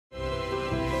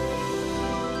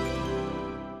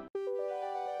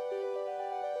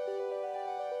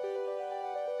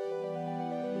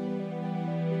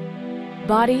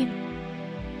Body,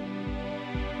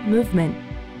 movement,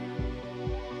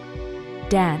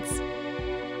 dance.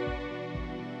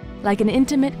 Like an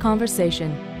intimate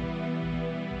conversation,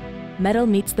 metal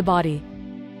meets the body,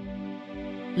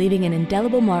 leaving an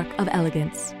indelible mark of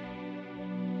elegance.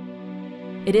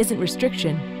 It isn't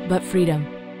restriction, but freedom.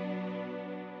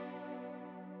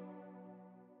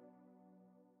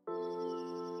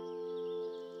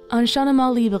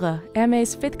 Enchaînements Libres,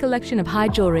 Hermès' fifth collection of high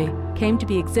jewelry, came to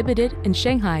be exhibited in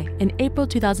Shanghai in April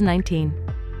 2019.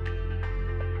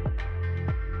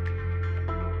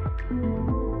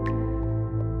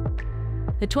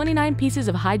 The 29 pieces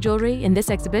of high jewelry in this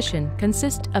exhibition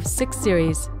consist of 6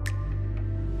 series.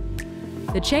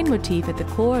 The chain motif at the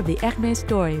core of the Hermès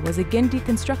story was again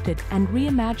deconstructed and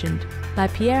reimagined by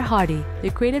Pierre Hardy, the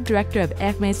creative director of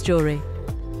Hermès Jewelry.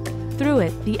 Through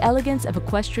it, the elegance of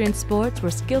equestrian sports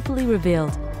were skillfully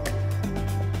revealed.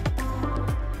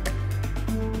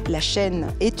 La chaîne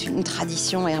est une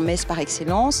tradition Hermès par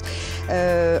excellence.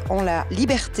 On la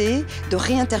liberté de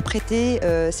réinterpréter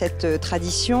cette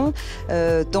tradition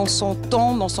dans son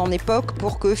temps, dans son époque,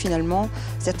 pour que finalement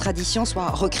cette tradition soit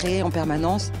recréée en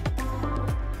permanence.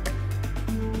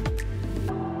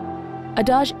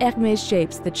 Adage Hermès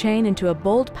shapes the chain into a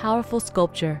bold, powerful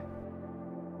sculpture.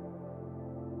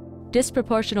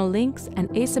 Disproportional links and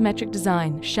asymmetric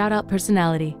design shout out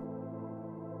personality.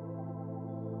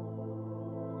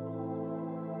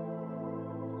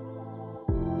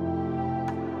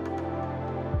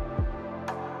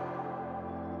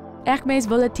 Hermès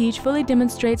Voltige fully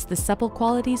demonstrates the supple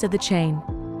qualities of the chain.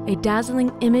 A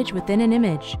dazzling image within an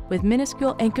image, with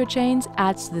minuscule anchor chains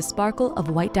adds to the sparkle of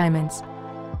white diamonds.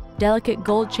 Delicate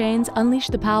gold chains unleash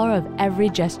the power of every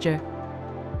gesture.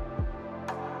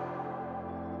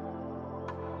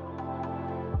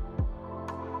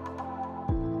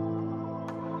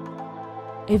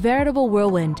 A veritable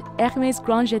whirlwind, Hermès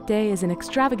Grand Jeté is an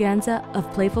extravaganza of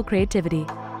playful creativity.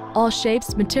 All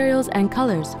shapes, materials, and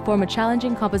colors form a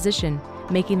challenging composition,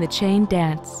 making the chain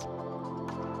dance.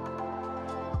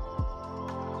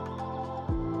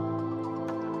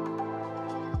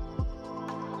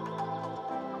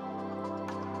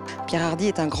 Pierre Hardy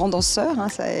est un grand danseur, hein,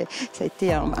 ça a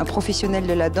été un professionnel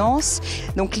de la danse.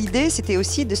 Donc l'idée, c'était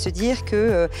aussi de se dire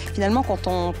que finalement,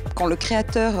 quand le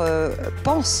créateur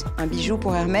pense un bijou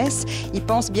pour Hermès, il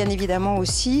pense bien évidemment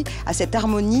aussi à cette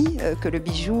harmonie que le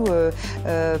bijou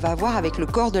va avoir avec le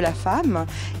corps de la femme.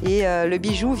 Et le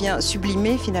bijou vient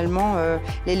sublimer finalement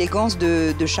l'élégance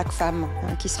de chaque femme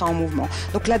qui sera en mouvement.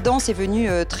 Donc la danse est venue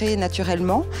très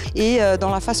naturellement. Et dans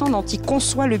la façon dont il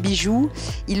conçoit le bijou,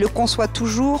 il le conçoit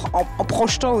toujours en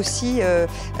projetant aussi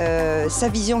sa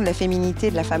vision de la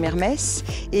féminité de la femme Hermès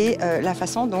et la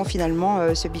façon dont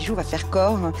finalement ce bijou va faire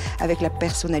corps avec la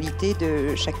personnalité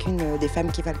de chacune des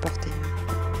femmes qui va le porter.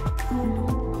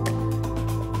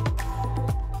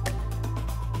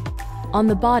 On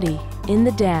the body, in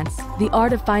the dance, the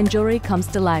art of fine jewelry comes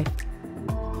to life.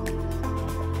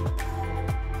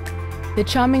 The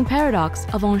charming paradox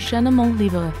of Enchaînements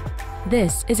Libres.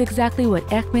 This is exactly what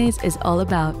Hermès is all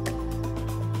about.